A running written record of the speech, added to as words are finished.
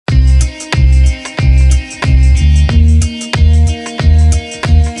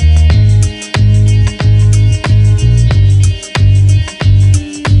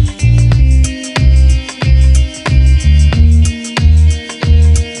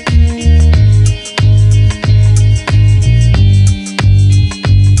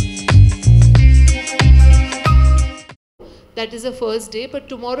that is the first day, but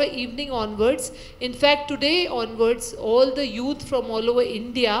tomorrow evening onwards, in fact today onwards, all the youth from all over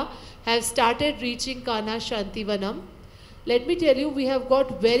India have started reaching Kanha Shantivanam. Let me tell you, we have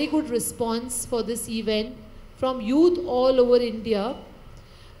got very good response for this event from youth all over India.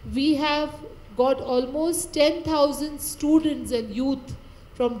 We have got almost 10,000 students and youth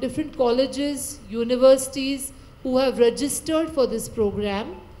from different colleges, universities who have registered for this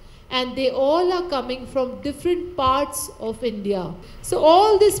program, and they all are coming from different parts of India. So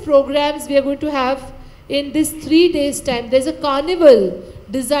all these programs we are going to have in this 3 days time. There's a carnival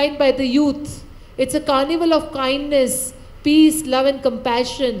designed by the youth. It's a carnival of kindness, peace, love and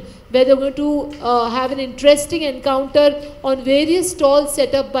compassion, where they're going to have an interesting encounter on various stalls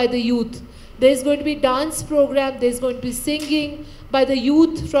set up by the youth. There's going to be dance program, there's going to be singing by the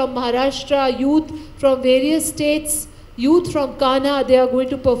youth from Maharashtra, youth from various states, youth from Kanha, they are going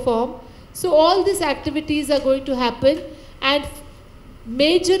to perform. So all these activities are going to happen, and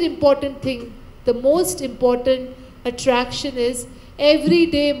major important thing, the most important attraction is every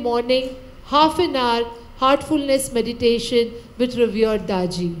day morning, half an hour, heartfulness meditation with revered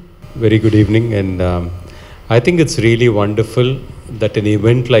Daji. Very good evening, and I think it's really wonderful that an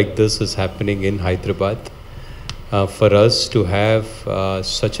event like this is happening in Hyderabad. For us to have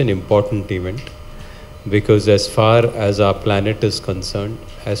such an important event, because as far as our planet is concerned,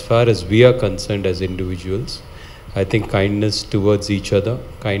 as far as we are concerned as individuals, I think kindness towards each other,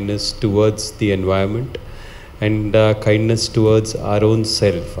 kindness towards the environment, and kindness towards our own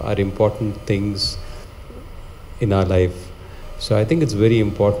self are important things in our life. So I think it's very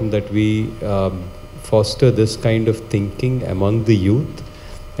important that we foster this kind of thinking among the youth,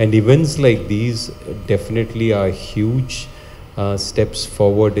 and events like these definitely are huge steps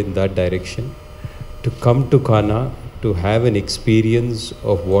forward in that direction. To come to Kanha, to have an experience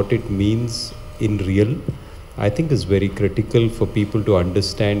of what it means in real, I think is very critical for people to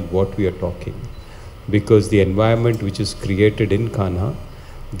understand what we are talking. Because the environment which is created in Kanha,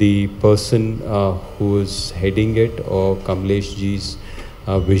 the person who is heading it, or Kamlesh ji's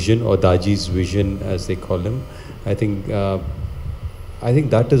vision, or Daji's vision as they call him, I think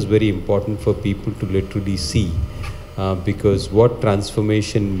that is very important for people to literally see. Because what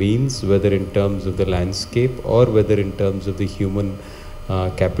transformation means, whether in terms of the landscape or whether in terms of the human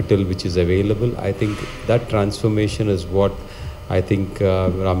capital which is available, I think that transformation is what I think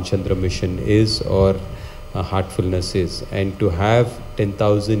Ramchandra Mission is, or heartfulness is. And to have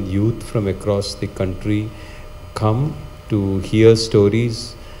 10,000 youth from across the country come to hear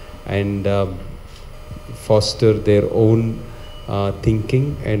stories and foster their own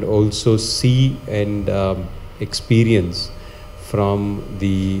thinking, and also see and experience from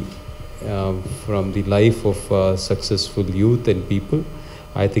the life of successful youth and people,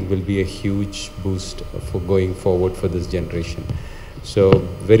 I think will be a huge boost for going forward for this generation. So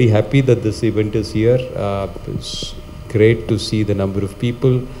very happy that this event is here. It's great to see the number of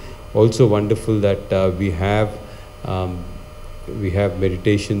people. Also wonderful that we have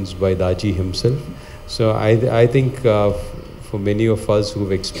meditations by Daji himself. So I think for many of us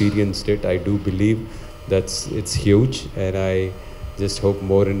who've experienced it, I do believe it's huge, and I just hope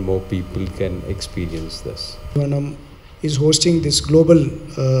more and more people can experience this. Vanam is hosting this global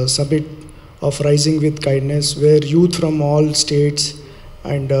summit of Rising with Kindness, where youth from all states,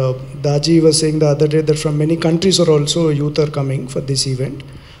 and Daji was saying the other day that from many countries are also youth are coming for this event.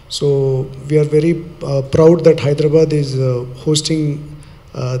 So we are very proud that Hyderabad is hosting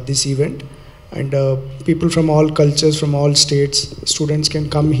this event, and people from all cultures, from all states, students can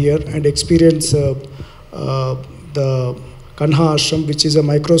come here and experience the Kanha Ashram, which is a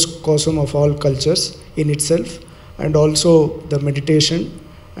microcosm of all cultures in itself, and also the meditation,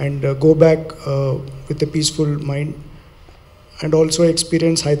 and go back with a peaceful mind, and also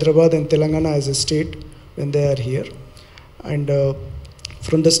experience Hyderabad and Telangana as a state when they are here. And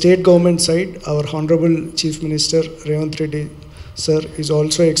from the state government side, our Honorable Chief Minister Revant Reddy Sir is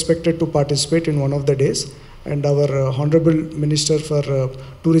also expected to participate in one of the days, and our Honorable Minister for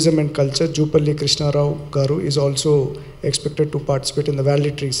Tourism and Culture, Jupalli Krishna Rao Garu, is also expected to participate in the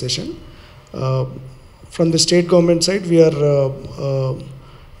valedictory session. From the state government side, we are,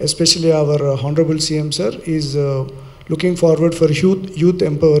 especially our Honorable CM Sir, is looking forward for youth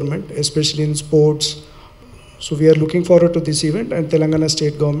empowerment, especially in sports. So we are looking forward to this event, and Telangana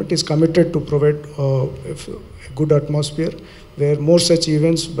state government is committed to provide a good atmosphere where more such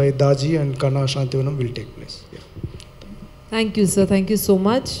events by Daji and Kanha Shantivanam will take place. Yeah. Thank you, sir. Thank you so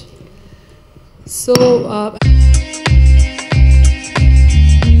much. So